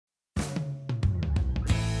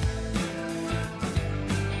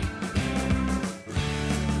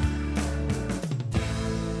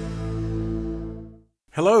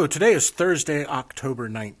Hello, today is Thursday, October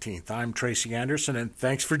 19th. I'm Tracy Anderson, and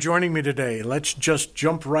thanks for joining me today. Let's just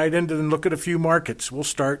jump right into and look at a few markets. We'll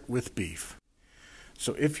start with beef.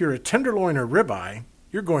 So if you're a tenderloin or ribeye,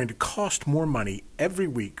 you're going to cost more money every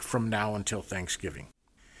week from now until Thanksgiving.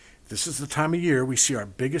 This is the time of year we see our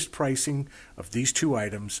biggest pricing of these two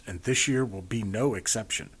items, and this year will be no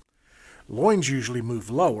exception. Loins usually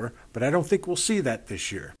move lower, but I don't think we'll see that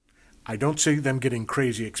this year. I don't see them getting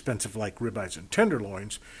crazy expensive like ribeyes and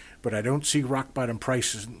tenderloins, but I don't see rock bottom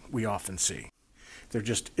prices we often see. There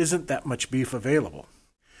just isn't that much beef available.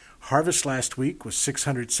 Harvest last week was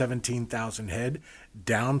 617,000 head,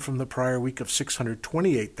 down from the prior week of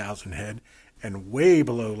 628,000 head, and way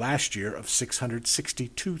below last year of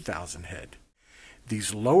 662,000 head.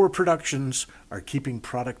 These lower productions are keeping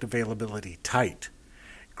product availability tight.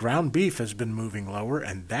 Ground beef has been moving lower,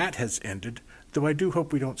 and that has ended, though I do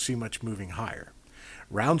hope we don't see much moving higher.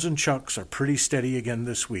 Rounds and chucks are pretty steady again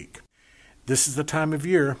this week. This is the time of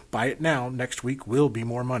year. Buy it now. Next week will be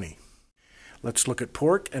more money. Let's look at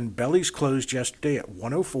pork, and bellies closed yesterday at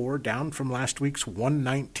 104, down from last week's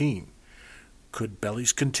 119. Could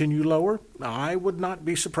bellies continue lower? I would not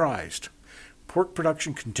be surprised. Pork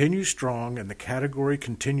production continues strong, and the category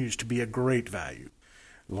continues to be a great value.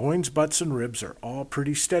 Loins, butts, and ribs are all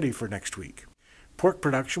pretty steady for next week. Pork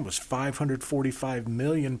production was 545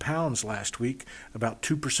 million pounds last week, about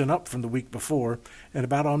 2% up from the week before, and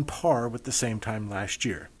about on par with the same time last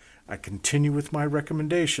year. I continue with my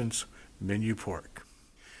recommendations, menu pork.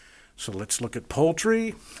 So let's look at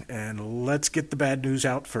poultry, and let's get the bad news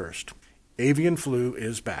out first. Avian flu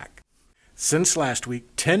is back. Since last week,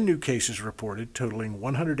 10 new cases reported, totaling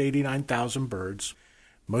 189,000 birds,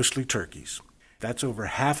 mostly turkeys. That's over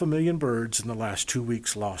 500,000 birds in the last 2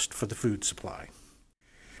 weeks lost for the food supply.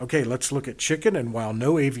 Okay, let's look at chicken, and while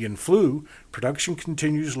no avian flu, production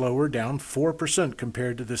continues lower, down 4%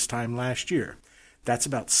 compared to this time last year. That's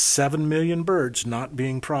about 7 million birds not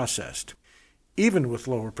being processed. Even with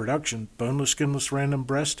lower production, boneless, skinless, random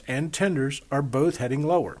breast, and tenders are both heading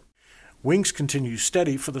lower. Wings continue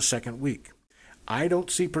steady for the second week. I don't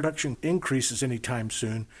see production increases anytime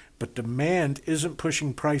soon, but demand isn't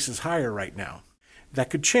pushing prices higher right now. That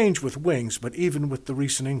could change with wings, but even with the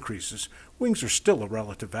recent increases, wings are still a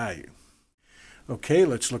relative value. Okay,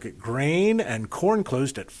 let's look at grain, and corn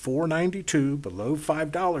closed at $4.92, below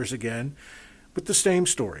 $5 again, with the same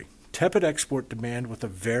story. Tepid export demand with a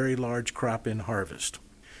very large crop in harvest.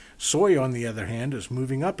 Soy, on the other hand, is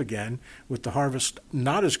moving up again, with the harvest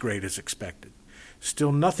not as great as expected.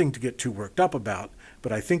 Still nothing to get too worked up about,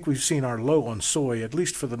 but I think we've seen our low on soy at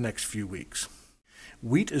least for the next few weeks.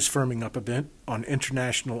 Wheat is firming up a bit on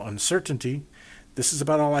international uncertainty. This is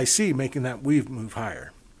about all I see making that wheat move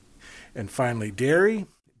higher. And finally, dairy.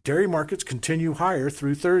 Dairy markets continue higher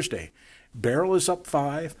through Thursday. Barrel is up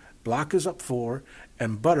 5, block is up 4,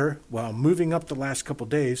 and butter, while moving up the last couple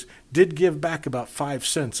days, did give back about 5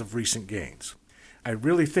 cents of recent gains. I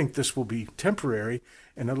really think this will be temporary,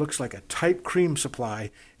 and it looks like a tight cream supply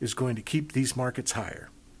is going to keep these markets higher.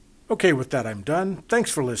 Okay, with that I'm done.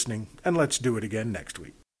 Thanks for listening, and let's do it again next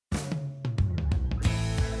week.